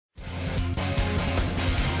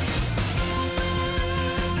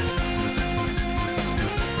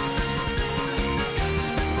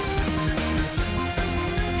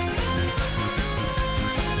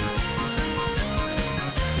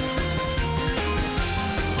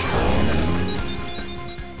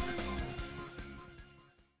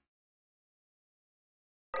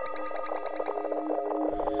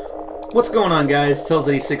What's going on, guys?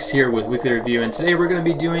 Tails86 here with Weekly Review, and today we're going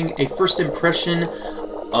to be doing a first impression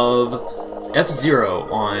of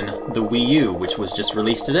F-Zero on the Wii U, which was just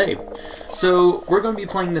released today. So we're going to be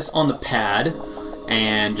playing this on the pad,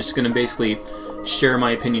 and just going to basically share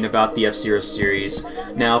my opinion about the F-Zero series.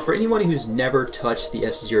 Now, for anyone who's never touched the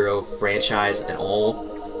F-Zero franchise at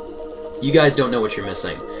all, you guys don't know what you're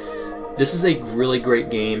missing. This is a really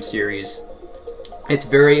great game series. It's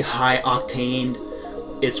very high octane.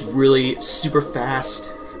 It's really super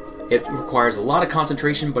fast. It requires a lot of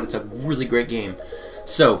concentration, but it's a really great game.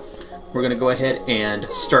 So, we're going to go ahead and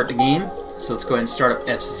start the game. So let's go ahead and start up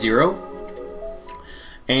F-Zero.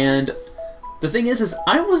 And the thing is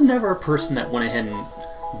I was never a person that went ahead and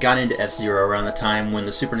got into F-Zero around the time when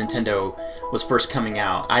the Super Nintendo was first coming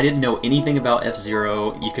out. I didn't know anything about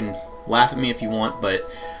F-Zero. You can laugh at me if you want, but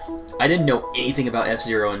I didn't know anything about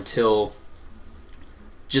F-Zero until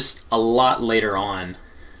just a lot later on.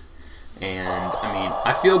 And, I mean,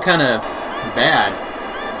 I feel kind of bad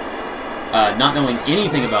not knowing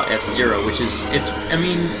anything about F-Zero, which is,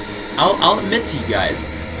 I'll admit to you guys,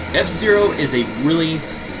 F-Zero is a really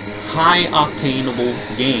high-octaneable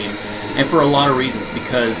game, and for a lot of reasons,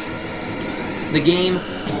 because the game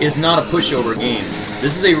is not a pushover game.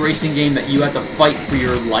 This is a racing game that you have to fight for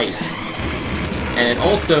your life, and it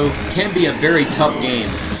also can be a very tough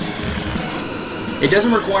game. It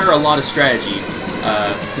doesn't require a lot of strategy.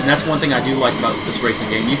 And that's one thing I do like about this racing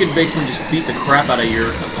game. You can basically just beat the crap out of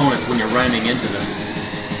your opponents when you're ramming into them.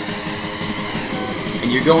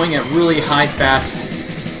 And you're going at really high, fast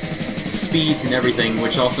speeds and everything,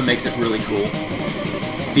 which also makes it really cool.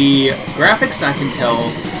 The graphics, I can tell,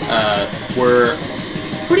 were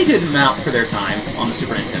pretty good amount for their time on the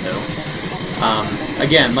Super Nintendo.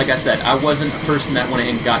 Again, like I said, I wasn't a person that went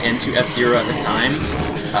ahead and got into F-Zero at the time.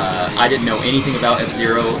 I didn't know anything about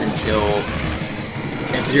F-Zero until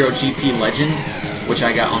F-Zero GP Legend, which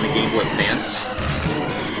I got on the Game Boy Advance.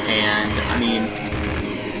 And, I mean,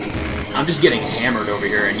 I'm just getting hammered over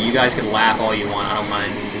here, and you guys can laugh all you want, I don't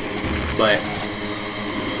mind. But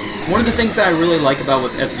one of the things that I really like about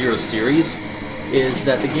with F-Zero series is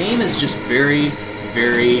that the game is just very,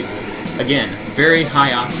 again, very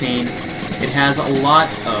high octane. It has a lot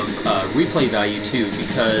of replay value, too,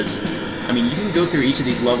 because, I mean, you can go through each of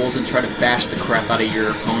these levels and try to bash the crap out of your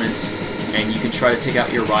opponents, and you can try to take out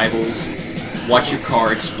your rivals, watch your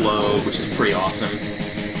car explode, which is pretty awesome.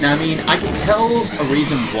 Now, I mean, I can tell a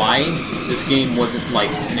reason why this game wasn't, like,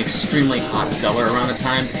 an extremely hot seller around the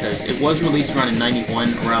time, because it was released around in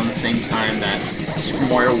 '91, around the same time that Super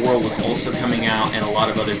Mario World was also coming out, and a lot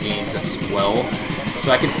of other games as well.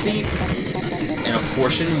 So I could see, in a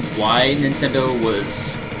portion, why Nintendo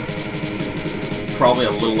was probably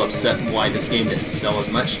a little upset why this game didn't sell as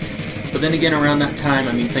much. But then again, around that time,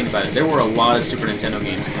 I mean, think about it, there were a lot of Super Nintendo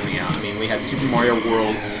games coming out. I mean, we had Super Mario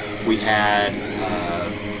World, we had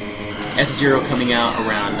F-Zero coming out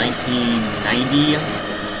around 1990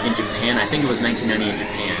 in Japan. I think it was 1990 in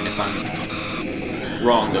Japan. If I'm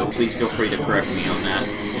wrong, though, please feel free to correct me on that.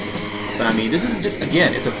 But I mean, this is just,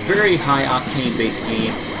 again, it's a very high octane-based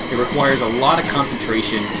game. It requires a lot of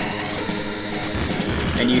concentration,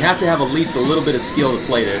 and you have to have at least a little bit of skill to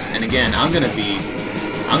play this. And again, I'm gonna be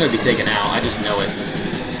taken out, I just know it.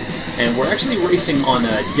 And we're actually racing on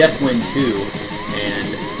Deathwind 2, and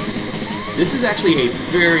this is actually a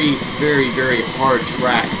very, very hard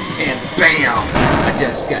track. And BAM! I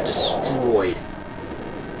just got destroyed.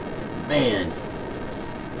 Man.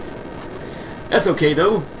 That's okay,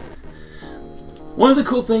 though. One of the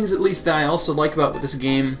cool things, at least, that I also like about this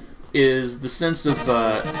game is the sense of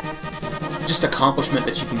just accomplishment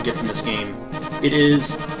that you can get from this game. It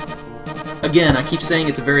is, again, I keep saying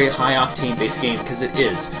it's a very high-octane based game, because it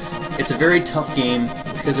is. It's a very tough game,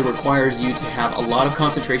 because it requires you to have a lot of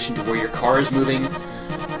concentration to where your car is moving,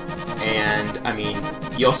 and, I mean,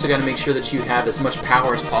 you also got to make sure that you have as much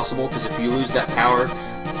power as possible, because if you lose that power,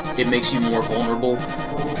 it makes you more vulnerable,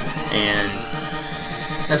 and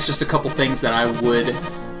that's just a couple things that I would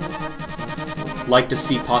like to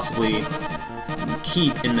see possibly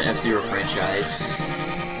keep in the F-Zero franchise.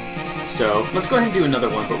 So, let's go ahead and do another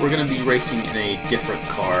one, but we're going to be racing in a different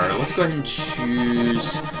car. Let's go ahead and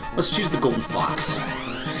let's choose the Golden Fox.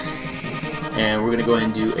 And we're going to go ahead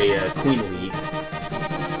and do a Queen League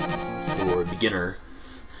for beginner,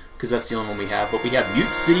 because that's the only one we have. But we have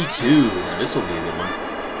Mute City 2. Now, this will be a good one.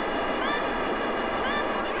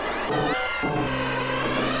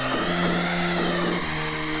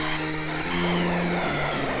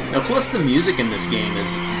 Now, plus the music in this game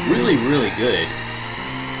is really good.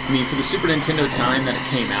 I mean, for the Super Nintendo time that it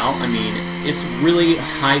came out, I mean, it's really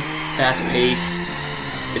high, fast-paced.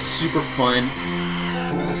 It's super fun.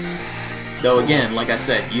 Though again, like I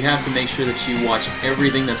said, you have to make sure that you watch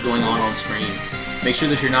everything that's going on screen. Make sure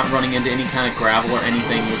that you're not running into any kind of gravel or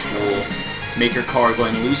anything which will make your car go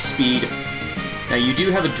and lose speed. Now you do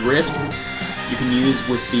have a drift you can use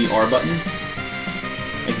with the R button.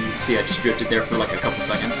 Like you can see, I just drifted there for like a couple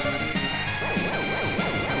seconds.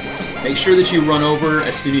 Make sure that you run over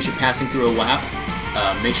as soon as you're passing through a lap.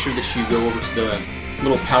 Make sure that you go over to the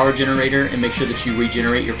little power generator and make sure that you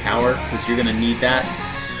regenerate your power, because you're going to need that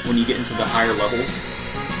when you get into the higher levels.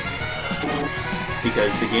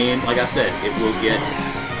 Because the game, like I said, it will get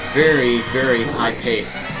very, very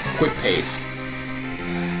quick-paced.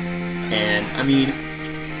 And, I mean,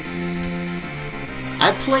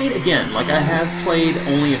 I've played, again, like I have played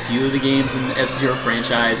only a few of the games in the F-Zero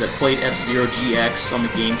franchise. I've played F-Zero GX on the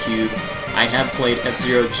GameCube. I have played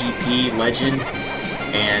F-Zero GP Legend.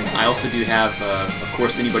 And I also do have, of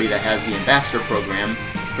course, anybody that has the Ambassador program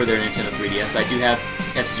for their Nintendo 3DS, I do have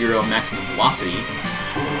F-Zero Maximum Velocity,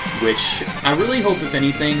 which I really hope, if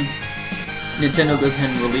anything, Nintendo goes ahead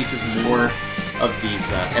and releases more of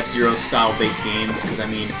these F-Zero style based games, because I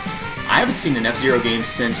mean, I haven't seen an F-Zero game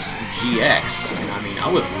since GX, and I mean,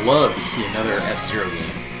 I would love to see another F-Zero game.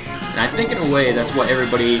 And I think in a way that's what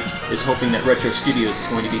everybody is hoping that Retro Studios is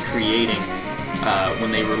going to be creating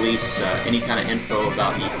when they release any kind of info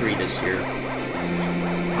about E3 this year.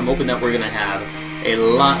 I'm hoping that we're going to have a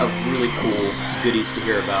lot of really cool goodies to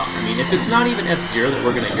hear about. I mean, if it's not even F-Zero that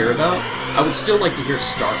we're going to hear about, I would still like to hear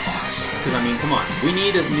Star Fox. Because, I mean, come on. We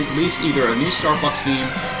need at least either a new Star Fox game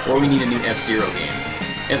or we need a new F-Zero game.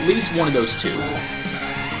 At least one of those two.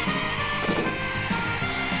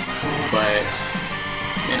 But,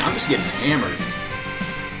 man, I'm just getting hammered.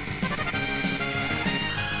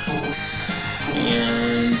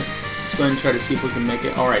 And let's go ahead and try to see if we can make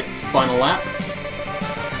it. Alright, final lap.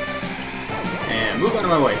 And move out of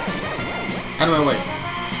my way. Out of my way.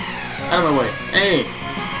 Out of my way. Hey!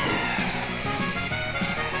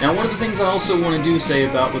 Now, one of the things I also want to say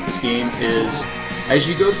about with this game is, as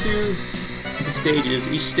you go through the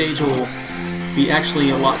stages, each stage will be actually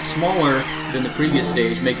a lot smaller than the previous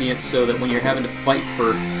stage, making it so that when you're having to fight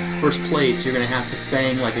for first place, you're going to have to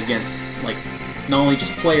bang like against, like, not only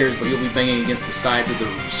just players, but you'll be banging against the sides of the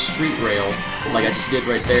street rail, like I just did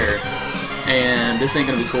right there. And this ain't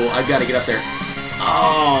going to be cool. I've got to get up there.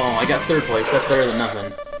 Oh, I got third place. That's better than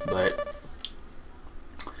nothing. But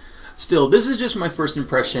still, this is just my first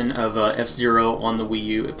impression of F-Zero on the Wii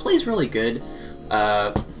U. It plays really good.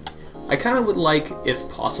 I kind of would like, if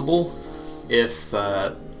possible, if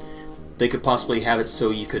they could possibly have it so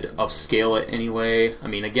you could upscale it anyway. I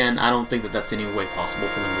mean, again, I don't think that that's any way possible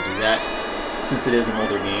for them to do that, since it is an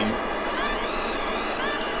older game.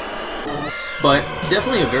 But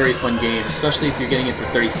definitely a very fun game, especially if you're getting it for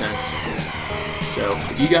 30 cents. So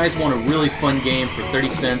if you guys want a really fun game for 30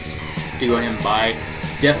 cents to go ahead and buy,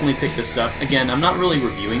 definitely pick this up. Again, I'm not really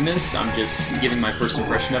reviewing this, I'm just giving my first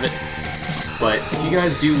impression of it. But if you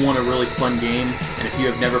guys do want a really fun game, and if you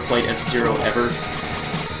have never played F-Zero ever,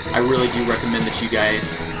 I really do recommend that you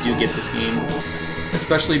guys do get this game.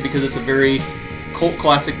 Especially because it's a very cult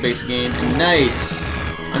classic based game. And nice!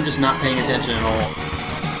 I'm just not paying attention at all.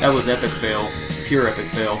 That was epic fail. Pure epic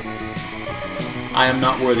fail. I am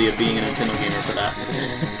not worthy of being a Nintendo gamer for that.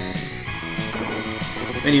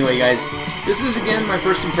 Anyway guys, this was again my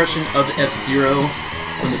first impression of F-Zero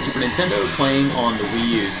from the Super Nintendo playing on the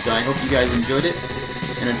Wii U. So I hope you guys enjoyed it.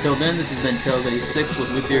 And until then, this has been Tails86 with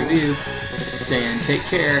Wii-kly Review, saying take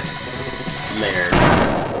care. Later.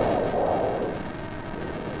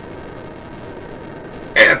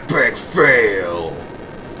 Epic fail!